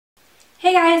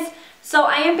Hey guys, so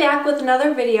I am back with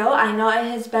another video. I know it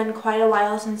has been quite a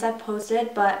while since I've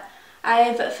posted, but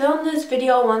I've filmed this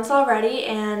video once already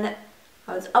and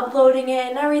I was uploading it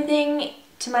and everything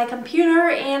to my computer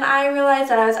and I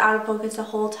realized that I was out of focus the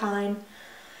whole time.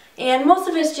 And most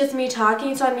of it's just me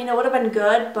talking, so I mean it would have been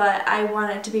good, but I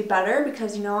want it to be better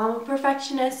because you know I'm a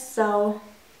perfectionist, so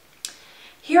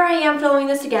here I am filming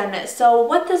this again. So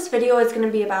what this video is going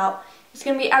to be about is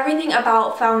going to be everything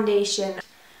about foundation.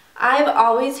 I've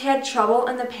always had trouble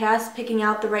in the past picking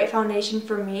out the right foundation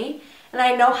for me, and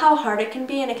I know how hard it can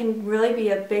be and it can really be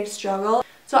a big struggle.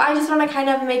 So I just want to kind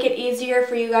of make it easier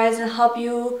for you guys and help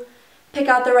you pick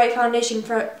out the right foundation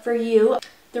for you,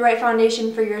 the right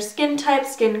foundation for your skin type,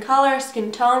 skin color,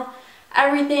 skin tone,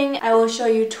 everything. I will show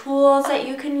you tools that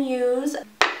you can use,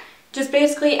 just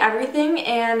basically everything,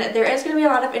 and there is going to be a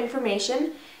lot of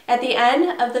information. At the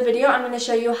end of the video, I'm going to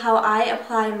show you how I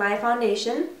apply my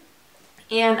foundation.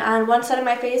 And on one side of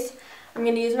my face, I'm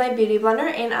going to use my beauty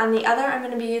blender, and on the other, I'm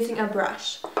going to be using a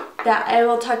brush. That I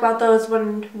will talk about those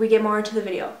when we get more into the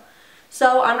video.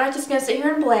 So I'm not just going to sit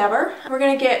here and blabber. We're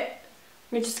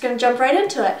just going to jump right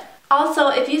into it. Also,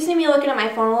 if you see me looking at my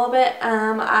phone a little bit,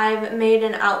 I've made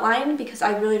an outline because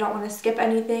I really don't want to skip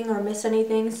anything or miss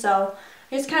anything. So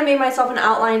I just kind of made myself an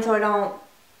outline so I don't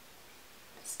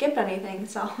skip anything.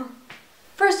 So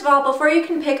first of all, before you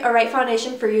can pick a right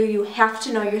foundation for you, you have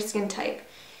to know your skin type.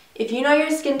 If you know your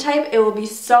skin type, it will be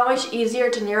so much easier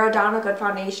to narrow down a good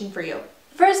foundation for you.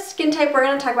 The first skin type we're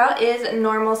going to talk about is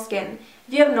normal skin.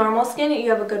 If you have normal skin, you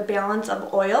have a good balance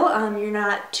of oil. You're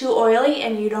not too oily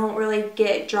and you don't really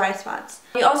get dry spots.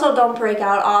 You also don't break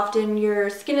out often.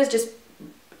 Your skin is just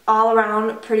all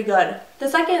around pretty good. The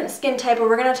second skin type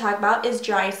we're going to talk about is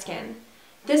dry skin.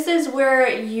 This is where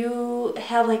you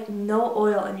have like no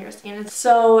oil in your skin,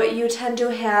 so you tend to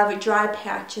have dry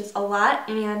patches a lot.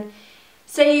 And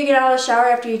say you get out of the shower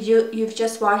after you've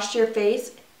just washed your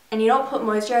face and you don't put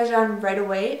moisturizer on right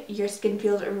away, your skin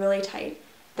feels really tight.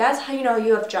 That's how you know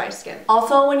you have dry skin.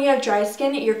 Also, when you have dry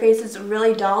skin, your face is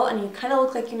really dull and you kind of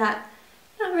look like you're not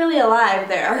really alive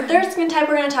there. The third skin type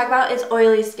we're going to talk about is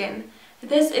oily skin.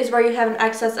 This is where you have an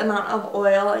excess amount of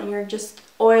oil and you're just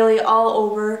oily all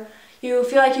over. You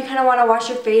feel like you kind of want to wash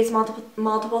your face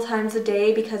multiple times a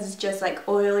day because it's just like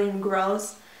oily and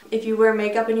gross. If you wear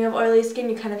makeup and you have oily skin,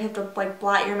 you kind of have to like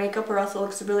blot your makeup or else it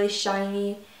looks really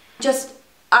shiny. Just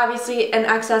obviously an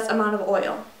excess amount of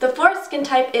oil. The fourth skin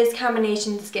type is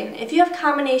combination skin. If you have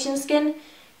combination skin,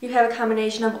 you have a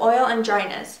combination of oil and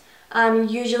dryness.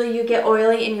 Usually you get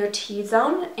oily in your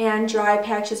T-zone and dry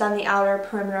patches on the outer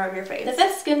perimeter of your face. The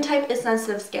fifth skin type is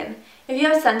sensitive skin. If you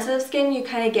have sensitive skin, you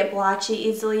kind of get blotchy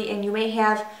easily and you may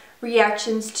have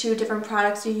reactions to different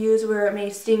products you use where it may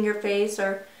sting your face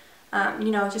or,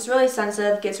 just really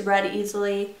sensitive, gets red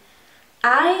easily.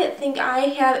 I think I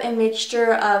have a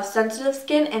mixture of sensitive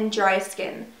skin and dry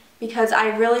skin because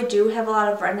I really do have a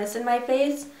lot of redness in my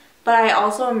face. But I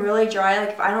also am really dry. Like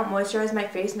if I don't moisturize my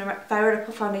face and if I were to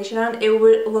put foundation on, it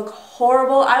would look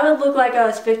horrible. I would look like I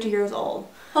was 50 years old.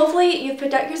 Hopefully you've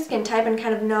picked out your skin type and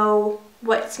kind of know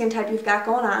what skin type you've got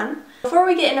going on. Before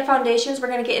we get into foundations, we're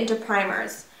going to get into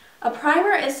primers. A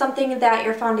primer is something that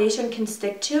your foundation can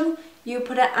stick to. You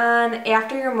put it on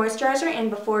after your moisturizer and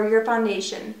before your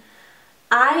foundation.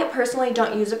 I personally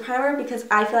don't use a primer because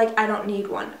I feel like I don't need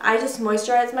one. I just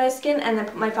moisturize my skin and then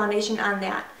put my foundation on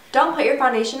that. Don't put your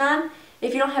foundation on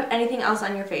if you don't have anything else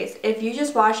on your face. If you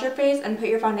just wash your face and put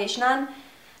your foundation on,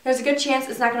 there's a good chance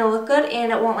it's not going to look good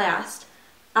and it won't last.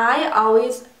 I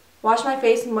always wash my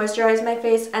face, moisturize my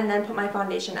face, and then put my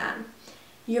foundation on.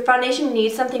 Your foundation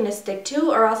needs something to stick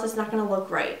to or else it's not going to look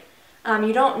right.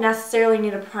 You don't necessarily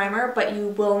need a primer, but you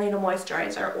will need a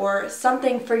moisturizer or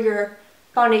something for your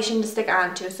foundation to stick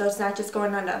onto so it's not just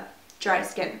going onto dry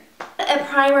skin. A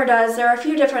primer does, there are a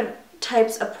few different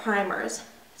types of primers.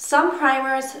 Some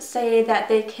primers say that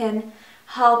they can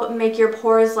help make your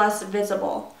pores less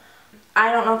visible.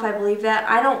 I don't know if I believe that.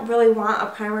 I don't really want a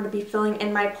primer to be filling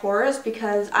in my pores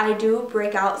because I do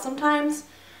break out sometimes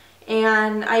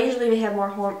and I usually have more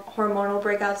hormonal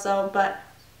breakouts though, but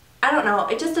I don't know.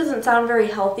 It just doesn't sound very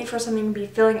healthy for something to be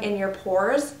filling in your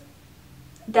pores.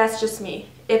 That's just me.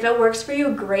 If it works for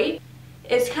you, great.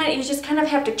 You just kind of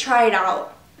have to try it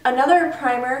out. Another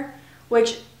primer,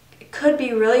 which could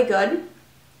be really good,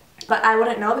 but I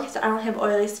wouldn't know because I don't have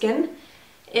oily skin,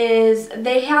 is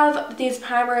they have these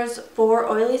primers for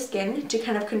oily skin to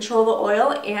kind of control the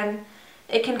oil, and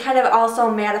it can kind of also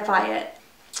mattify it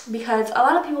because a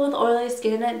lot of people with oily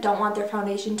skin don't want their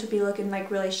foundation to be looking like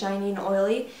really shiny and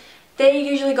oily. They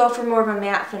usually go for more of a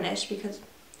matte finish because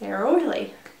they're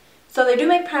oily. So they do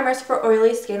make primers for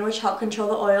oily skin, which help control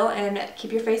the oil and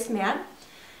keep your face matte.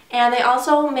 And they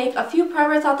also make a few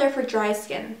primers out there for dry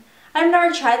skin. I've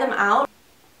never tried them out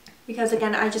because,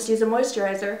 again, I just use a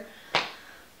moisturizer.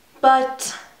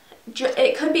 But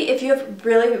it could be, if you have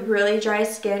really, really dry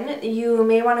skin, you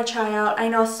may want to try out, I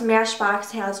know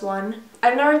Smashbox has one.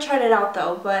 I've never tried it out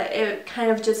though, but it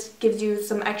kind of just gives you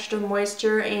some extra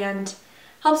moisture and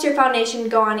helps your foundation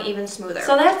go on even smoother.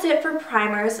 So that's it for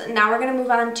primers. Now we're going to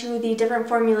move on to the different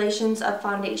formulations of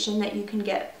foundation that you can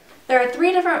get. There are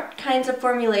 3 different kinds of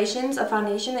formulations of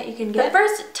foundation that you can get. The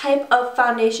first type of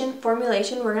foundation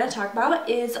formulation we're going to talk about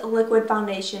is liquid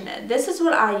foundation. This is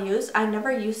what I use. I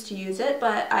never used to use it,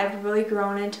 but I've really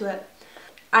grown into it.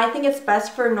 I think it's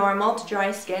best for normal to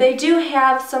dry skin. They do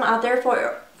have some out there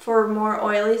for more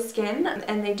oily skin,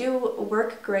 and they do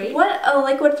work great. What a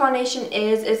liquid foundation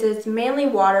is it's mainly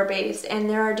water-based, and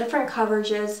there are different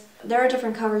coverages. There are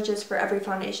different coverages for every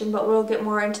foundation, but we'll get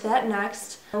more into that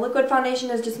next. A liquid foundation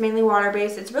is just mainly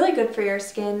water-based. It's really good for your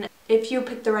skin. If you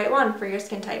pick the right one for your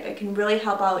skin type, it can really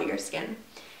help out your skin.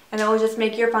 And it will just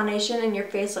make your foundation and your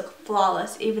face look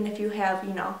flawless, even if you have,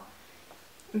 you know,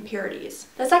 impurities.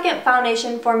 The second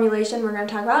foundation formulation we're going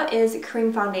to talk about is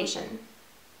cream foundation.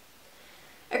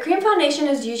 A cream foundation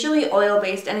is usually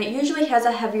oil-based, and it usually has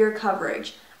a heavier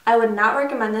coverage. I would not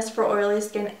recommend this for oily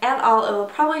skin at all. It will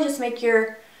probably just make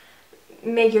your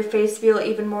face feel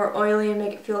even more oily and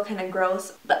make it feel kind of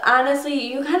gross. But honestly,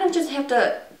 you kind of just have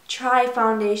to try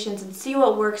foundations and see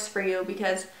what works for you,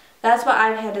 because that's what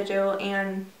I've had to do,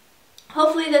 and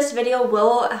hopefully this video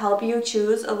will help you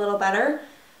choose a little better.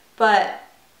 But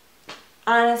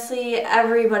honestly,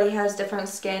 everybody has different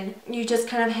skin. You just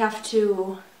kind of have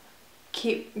to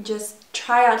just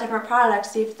try out different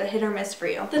products, see if it's a hit or miss for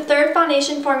you. The third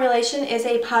foundation formulation is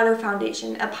a powder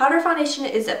foundation. A powder foundation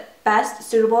is best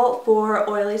suitable for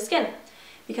oily skin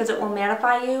because it will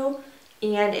mattify you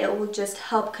and it will just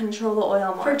help control the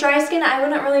oil more. For dry skin, I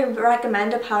wouldn't really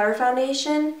recommend a powder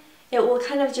foundation. It will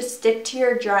kind of just stick to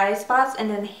your dry spots and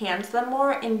enhance them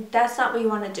more, and that's not what you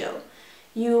want to do.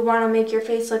 You want to make your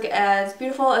face look as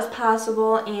beautiful as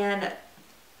possible, and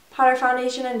powder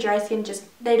foundation and dry skin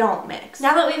they don't mix.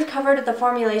 Now that we've covered the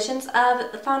formulations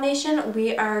of the foundation,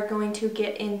 we are going to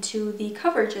get into the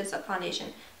coverages of foundation.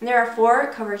 And there are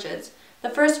 4 coverages. The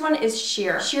first one is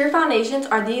sheer. Sheer foundations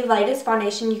are the lightest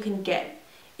foundation you can get.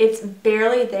 It's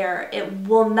barely there. It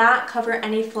will not cover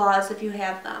any flaws if you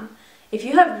have them. If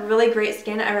you have really great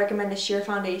skin, I recommend a sheer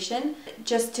foundation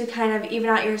just to kind of even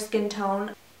out your skin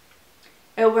tone.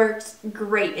 It works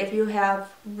great if you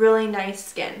have really nice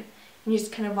skin. You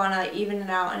just kind of want to even it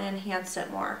out and enhance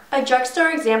it more. A drugstore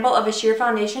example of a sheer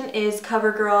foundation is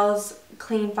CoverGirl's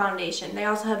Clean Foundation. They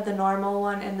also have the normal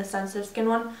one and the sensitive skin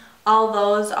one. All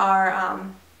those are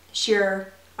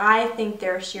sheer. I think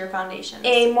they're sheer foundations.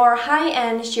 A more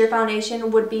high-end sheer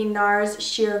foundation would be NARS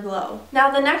Sheer Glow.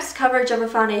 Now the next coverage of a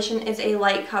foundation is a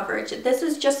light coverage. This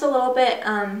is just a little bit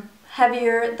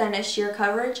heavier than a sheer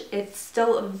coverage. It's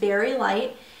still very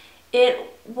light.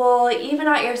 It will even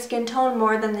out your skin tone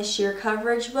more than the sheer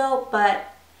coverage will,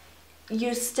 but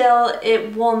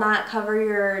it will not cover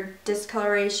your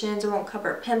discolorations, it won't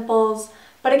cover pimples.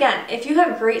 But again, if you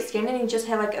have great skin and you just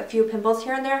have like a few pimples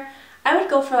here and there, I would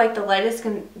go for like the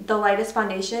lightest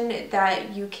foundation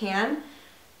that you can,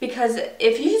 because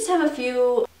if you just have a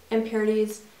few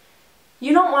impurities,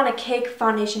 you don't want to cake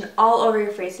foundation all over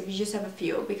your face if you just have a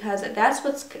few, because that's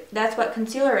what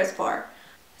concealer is for.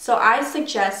 So I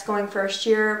suggest going for a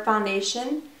sheer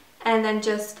foundation and then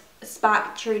just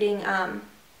spot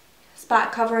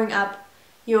covering up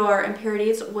your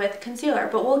impurities with concealer.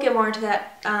 But we'll get more into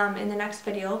that in the next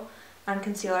video on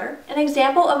concealer. An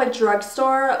example of a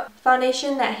drugstore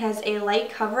foundation that has a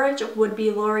light coverage would be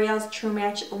L'Oreal's True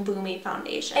Match Lumi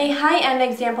Foundation. A high-end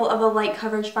example of a light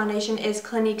coverage foundation is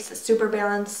Clinique's Super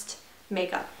Balanced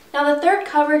Makeup. Now the third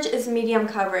coverage is medium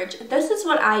coverage. This is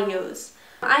what I use.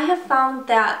 I have found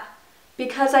that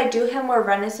because I do have more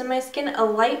redness in my skin, a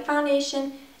light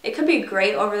foundation, it could be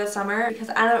great over the summer because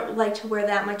I don't like to wear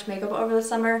that much makeup over the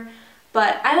summer.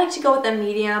 But I like to go with a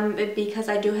medium because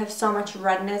I do have so much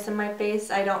redness in my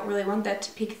face. I don't really want that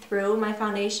to peek through my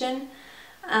foundation.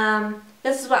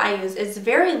 This is what I use. It's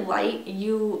very light.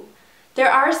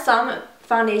 There are some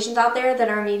foundations out there that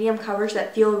are medium coverage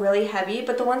that feel really heavy,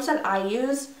 but the ones that I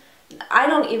use, I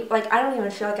don't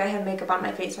even feel like I have makeup on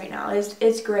my face right now.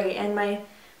 It's great, and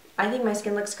I think my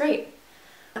skin looks great.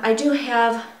 I do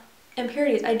have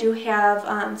impurities. I do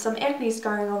have some acne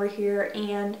scarring over here,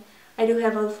 and I do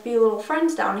have a few little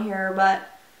friends down here, but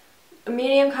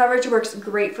medium coverage works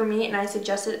great for me, and I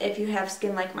suggest it if you have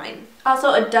skin like mine.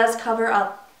 Also, it does cover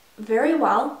up very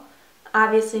well.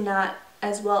 Obviously not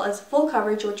as well as full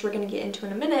coverage, which we're going to get into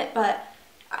in a minute, but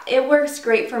it works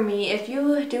great for me. If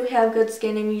you do have good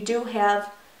skin and you do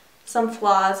have some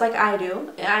flaws like I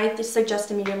do, I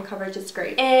suggest a medium coverage. It's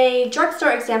great. A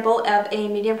drugstore example of a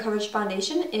medium coverage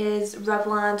foundation is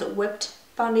Revlon's Whipped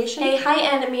Foundation. A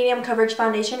high-end medium coverage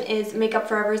foundation is Makeup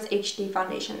Forever's HD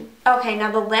Foundation. Okay,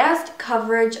 now the last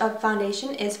coverage of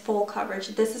foundation is full coverage.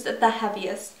 This is the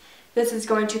heaviest. This is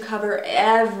going to cover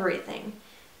everything.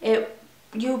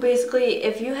 You basically,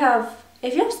 if you have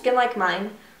skin like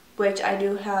mine, which I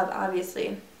do have,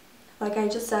 obviously, like I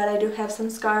just said, I do have some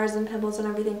scars and pimples and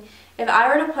everything. If I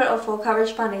were to put a full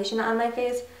coverage foundation on my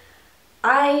face,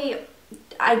 I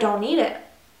don't need it.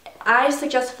 I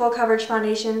suggest full coverage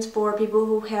foundations for people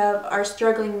who are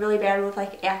struggling really bad with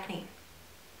like acne.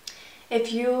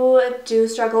 If you do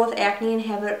struggle with acne and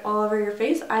have it all over your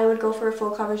face, I would go for a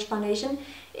full coverage foundation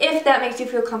if that makes you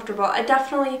feel comfortable.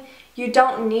 You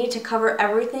don't need to cover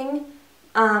everything.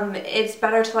 It's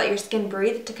better to let your skin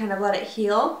breathe, to kind of let it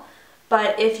heal.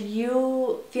 But if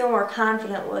you feel more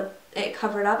confident with it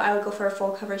covered up, I would go for a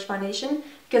full coverage foundation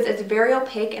because it's very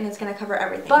opaque and it's going to cover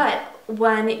everything. But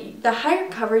when the higher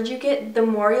coverage you get, the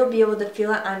more you'll be able to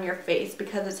feel it on your face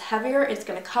because it's heavier, it's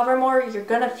going to cover more, you're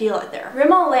going to feel it there.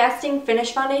 Rimmel Lasting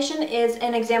Finish Foundation is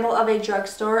an example of a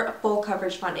drugstore full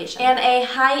coverage foundation. And a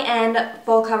high-end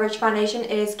full coverage foundation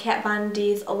is Kat Von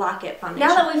D's Lock-It Foundation.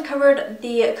 Now that we've covered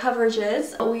the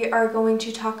coverages, we are going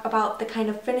to talk about the kind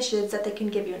of finishes that they can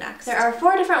give you next. There are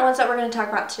 4 different ones that we're going to talk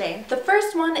about today. The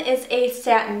first one is a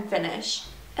satin finish.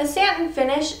 A satin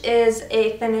finish is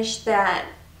a finish that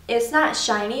it's not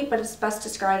shiny, but it's best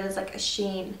described as like a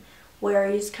sheen,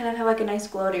 where you just kind of have like a nice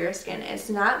glow to your skin. It's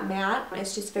not matte,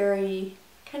 it's just very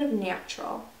kind of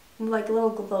natural, like a little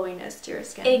glowiness to your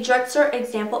skin. A drugstore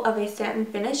example of a satin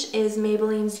finish is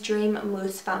Maybelline's Dream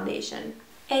Mousse Foundation.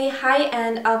 A high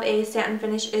end of a satin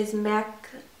finish is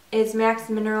MAC's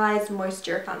Mineralized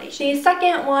Moisture Foundation. The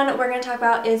second one we're going to talk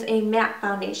about is a matte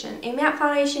foundation. A matte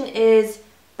foundation is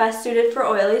best suited for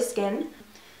oily skin.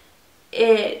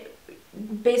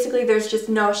 Basically there's just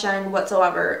no shine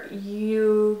whatsoever.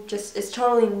 It's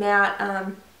totally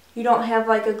matte. You don't have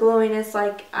like a glowiness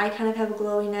like I kind of have a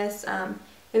glowiness.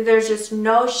 There's just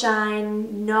no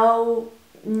shine,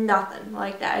 nothing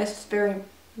like that. It's just very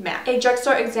matte. A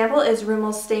drugstore example is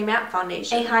Rimmel's Stay Matte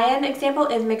Foundation. A high-end example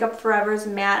is Makeup Forever's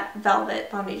Matte Velvet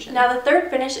Foundation. Now the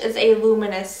third finish is a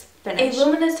luminous finish. A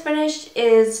luminous finish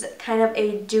is kind of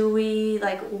a dewy,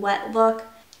 like wet look.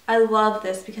 I love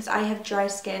this because I have dry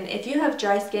skin. If you have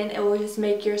dry skin, it will just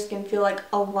make your skin feel like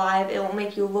alive. It won't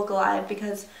make you look alive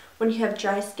because when you have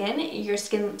dry skin, your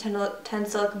skin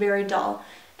tends to look very dull.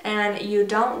 And you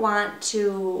don't want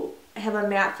to have a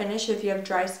matte finish if you have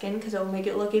dry skin because it will make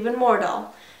it look even more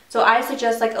dull. So I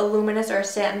suggest like a luminous or a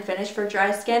satin finish for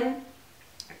dry skin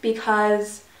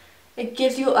because it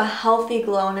gives you a healthy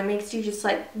glow and it makes you just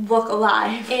like look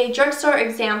alive. A drugstore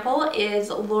example is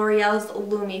L'Oreal's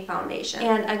Lumi Foundation.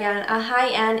 And again, a high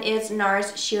end is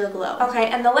NARS Sheer Glow. Okay,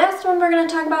 and the last one we're going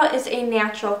to talk about is a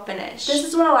natural finish. This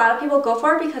is what a lot of people go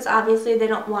for because obviously they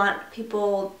don't want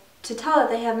people to tell that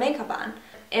they have makeup on.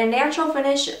 A natural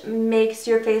finish makes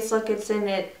your face look like it's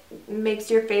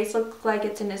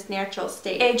in its natural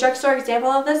state. A drugstore example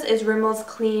of this is Rimmel's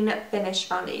Clean Finish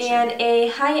Foundation. And a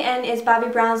high-end is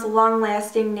Bobbi Brown's Long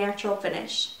Lasting Natural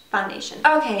Finish Foundation.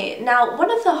 Okay, now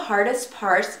one of the hardest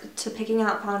parts to picking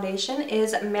out foundation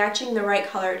is matching the right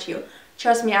color to you.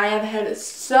 Trust me, I have had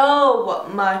so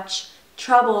much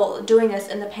trouble doing this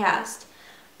in the past.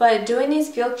 But doing these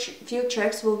few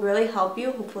tricks will really help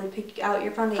you hopefully pick out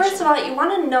your foundation. First of all, you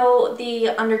want to know the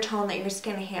undertone that your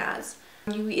skin has.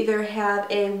 You either have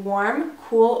a warm,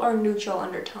 cool, or neutral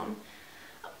undertone.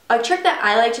 A trick that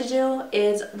I like to do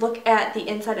is look at the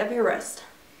inside of your wrist.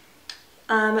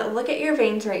 Look at your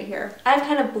veins right here. I have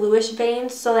kind of bluish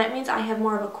veins, so that means I have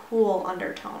more of a cool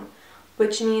undertone,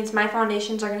 which means my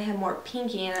foundations are going to have more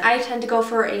pinky in it. I tend to go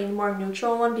for a more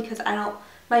neutral one because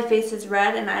my face is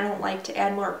red and I don't like to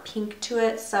add more pink to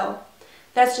it, so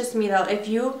that's just me though. If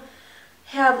you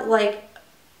have like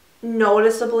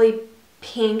noticeably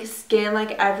pink skin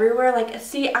like everywhere, like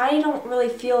see, I don't really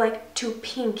feel like too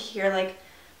pink here, like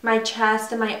my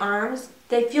chest and my arms,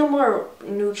 they feel more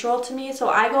neutral to me, so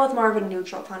I go with more of a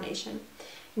neutral foundation.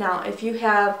 Now if you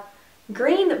have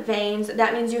green veins,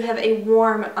 that means you have a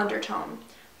warm undertone.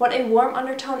 What a warm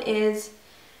undertone is,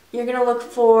 you're going to look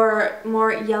for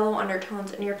more yellow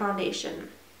undertones in your foundation.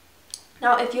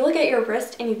 Now if you look at your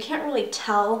wrist and you can't really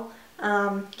tell,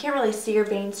 can't really see your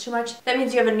veins too much, that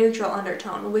means you have a neutral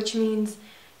undertone, which means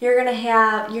you're going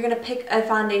to pick a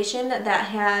foundation that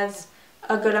has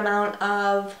a good amount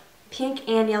of pink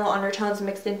and yellow undertones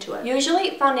mixed into it.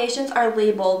 Usually foundations are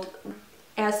labeled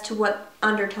as to what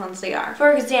undertones they are.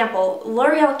 For example,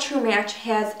 L'Oreal True Match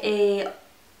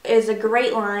is a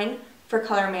great line for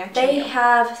color matching. They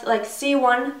have like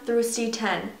C1 through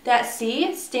C10. That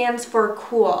C stands for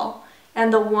cool,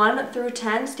 and the 1 through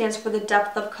 10 stands for the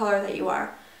depth of color that you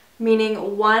are.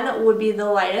 Meaning 1 would be the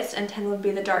lightest and 10 would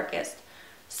be the darkest.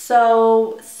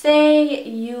 So say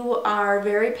you are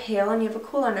very pale and you have a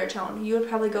cool undertone, you would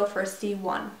probably go for a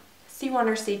C1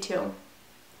 or C2,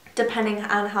 depending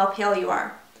on how pale you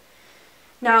are.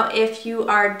 Now if you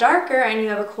are darker and you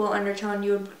have a cool undertone,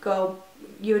 you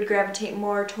would gravitate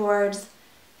more towards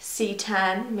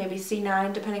C10, maybe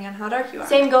C9, depending on how dark you are.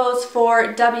 Same goes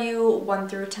for W1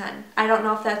 through 10. I don't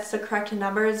know if that's the correct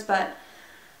numbers, but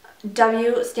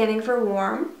W standing for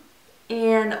warm,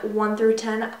 and 1 through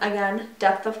 10, again,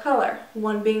 depth of color.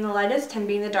 1 being the lightest, 10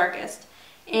 being the darkest.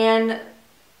 And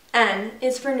N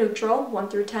is for neutral, 1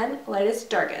 through 10, lightest,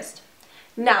 darkest.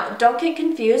 Now, don't get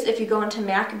confused if you go into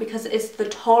MAC because it's the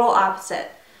total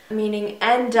opposite. Meaning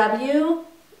NW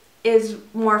is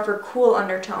more for cool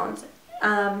undertones.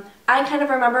 I kind of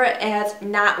remember it as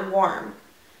not warm.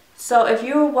 So if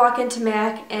you walk into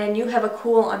MAC and you have a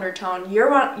cool undertone, you're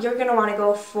going to want to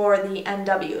go for the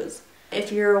NWs.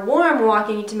 If you're warm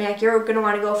walking into MAC, you're going to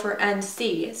want to go for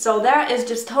NC. So that is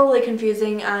just totally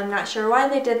confusing. I'm not sure why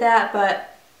they did that,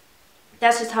 but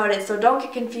that's just how it is. So don't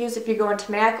get confused if you go into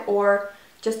MAC or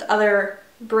just other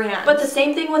brands. But the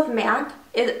same thing with MAC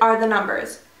are the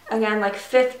numbers. Again, like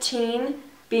 15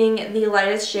 being the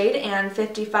lightest shade and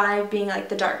 55 being like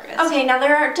the darkest. Okay, now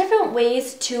there are different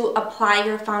ways to apply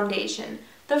your foundation.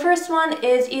 The first one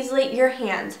is easily your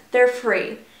hands. They're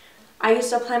free. I used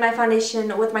to apply my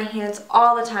foundation with my hands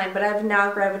all the time, but I've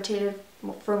now gravitated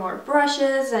for more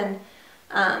brushes and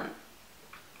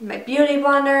my beauty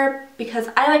blender because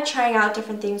I like trying out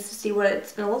different things to see what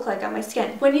it's going to look like on my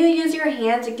skin. When you use your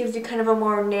hands, it gives you kind of a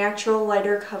more natural,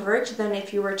 lighter coverage than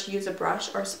if you were to use a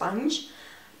brush or sponge.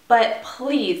 But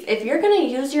please, if you're going to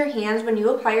use your hands when you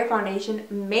apply your foundation,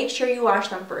 make sure you wash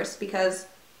them first, because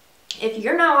if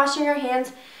you're not washing your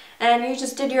hands and you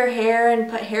just did your hair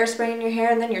and put hairspray in your hair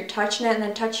and then you're touching it and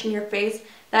then touching your face,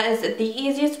 that is the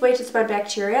easiest way to spread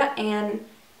bacteria, and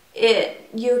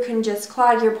you can just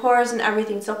clog your pores and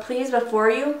everything. So please,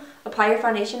 before you apply your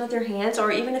foundation with your hands,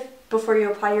 or even before you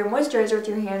apply your moisturizer with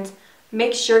your hands,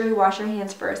 make sure you wash your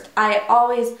hands first. I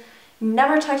always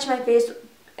never touch my face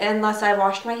unless I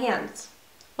washed my hands,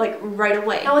 like right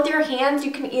away. Now with your hands, you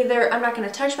can either, I'm not going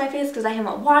to touch my face because I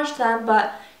haven't washed them,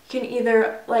 but you can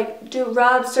either like do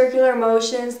rub circular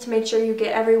motions to make sure you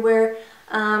get everywhere.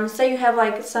 Say you have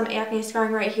like some acne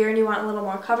scarring right here and you want a little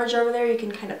more coverage over there, you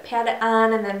can kind of pat it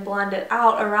on and then blend it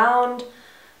out around.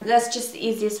 That's just the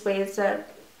easiest ways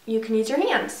that you can use your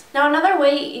hands. Now another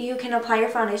way you can apply your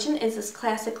foundation is this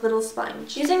classic little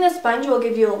sponge. Using this sponge will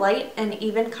give you a light and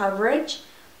even coverage.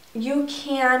 You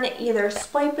can either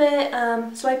swipe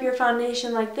your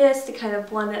foundation like this to kind of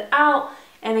blend it out,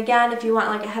 and again, if you want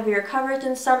like a heavier coverage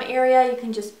in some area, you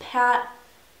can just pat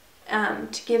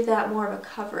to give that more of a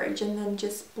coverage and then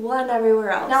just blend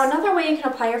everywhere else. Now another way you can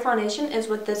apply your foundation is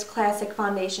with this classic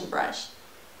foundation brush.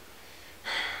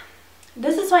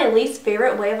 This is my least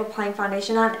favorite way of applying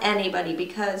foundation on anybody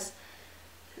because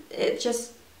it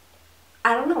just,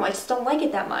 I don't know, I just don't like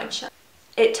it that much.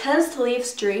 It tends to leave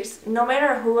streaks, no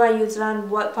matter who I use it on,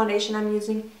 what foundation I'm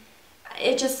using.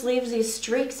 It just leaves these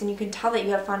streaks and you can tell that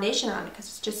you have foundation on because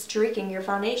it's just streaking your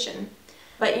foundation.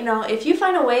 But you know, if you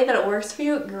find a way that it works for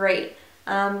you, great.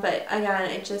 But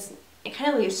again, it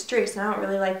kind of leaves streaks, and I don't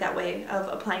really like that way of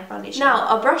applying foundation.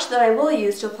 Now, a brush that I will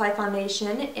use to apply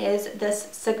foundation is this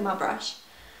Sigma brush.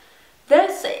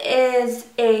 This is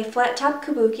a flat top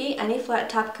kabuki. Any flat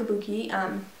top kabuki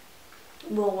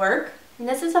will work. And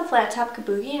this is a flat top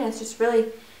kabuki, and it's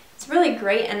really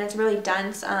great, and it's really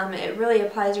dense. It really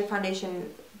applies your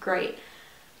foundation great.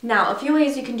 Now, a few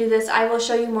ways you can do this, I will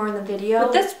show you more in the video.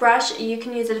 With this brush, you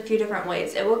can use it a few different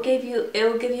ways. It will give you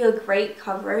a great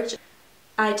coverage.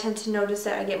 I tend to notice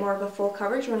that I get more of a full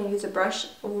coverage when I use a brush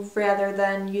rather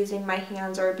than using my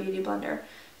hands or a beauty blender.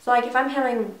 So like if I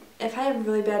have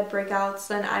really bad breakouts,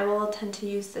 then I will tend to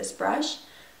use this brush.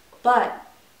 But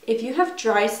if you have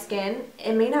dry skin,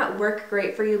 it may not work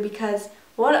great for you, because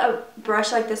what a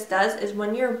brush like this does is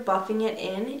when you're buffing it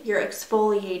in, you're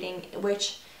exfoliating,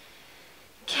 which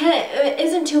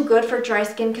isn't too good for dry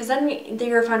skin, because then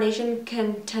your foundation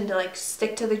can tend to like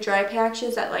stick to the dry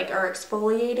patches that like are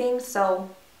exfoliating. So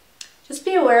just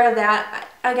be aware of that.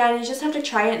 Again, you just have to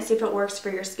try it and see if it works for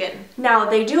your skin. Now,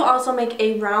 they do also make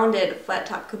a rounded flat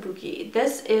top kabuki.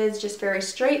 This is just very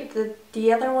straight.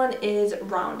 The other one is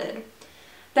rounded.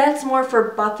 That's more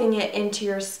for buffing it into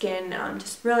your skin,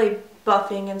 just really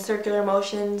buffing in circular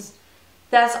motions.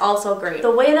 That's also great.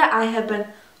 The way that I have been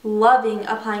loving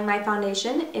applying my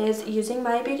foundation is using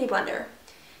my beauty blender.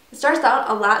 It starts out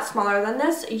a lot smaller than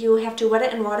this. You have to wet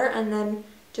it in water and then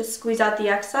just squeeze out the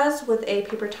excess with a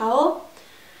paper towel.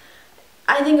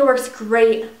 I think it works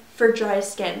great for dry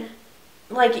skin.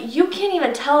 Like, you can't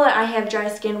even tell that I have dry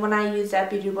skin when I use that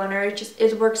beauty blender.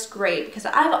 It works great because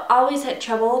I've always had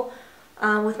trouble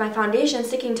with my foundation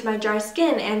sticking to my dry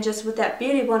skin, and just with that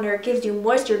beauty blender it gives you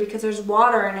moisture because there's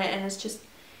water in it, and it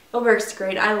works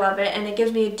great. I love it, and it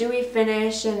gives me a dewy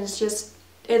finish, and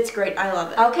it's great. I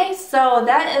love it. Okay, so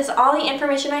that is all the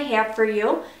information I have for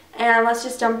you, and let's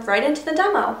just jump right into the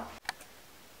demo.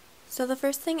 So the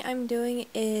first thing I'm doing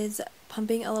is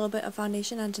pumping a little bit of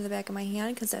foundation onto the back of my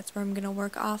hand because that's where I'm going to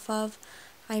work off of.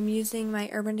 I'm using my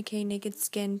Urban Decay Naked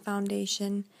Skin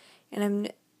foundation, and I'm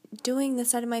doing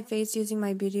this side of my face using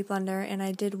my beauty blender, and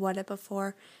I did wet it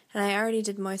before, and I already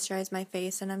did moisturize my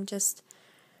face, and I'm just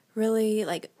really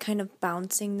like kind of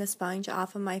bouncing the sponge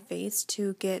off of my face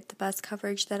to get the best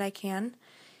coverage that I can.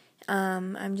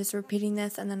 I'm just repeating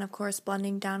this, and then of course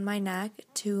blending down my neck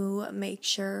to make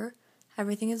sure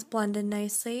everything is blended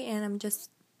nicely, and I'm just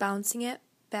bouncing it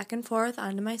back and forth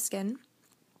onto my skin,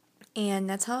 and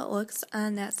that's how it looks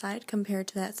on that side compared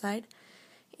to that side.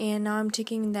 And now I'm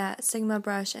taking that Sigma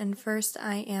brush, and first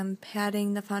I am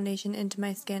patting the foundation into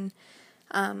my skin,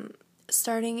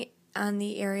 starting on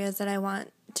the areas that I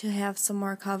want to have some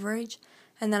more coverage,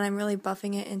 and then I'm really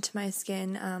buffing it into my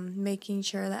skin, making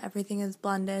sure that everything is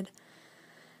blended.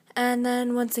 And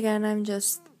then once again I'm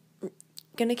just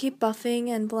going to keep buffing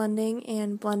and blending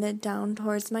and blend it down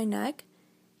towards my neck.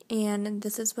 And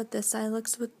this is what this side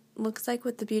looks like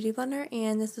with the beauty blender,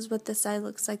 and this is what this side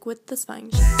looks like with the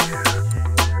sponge.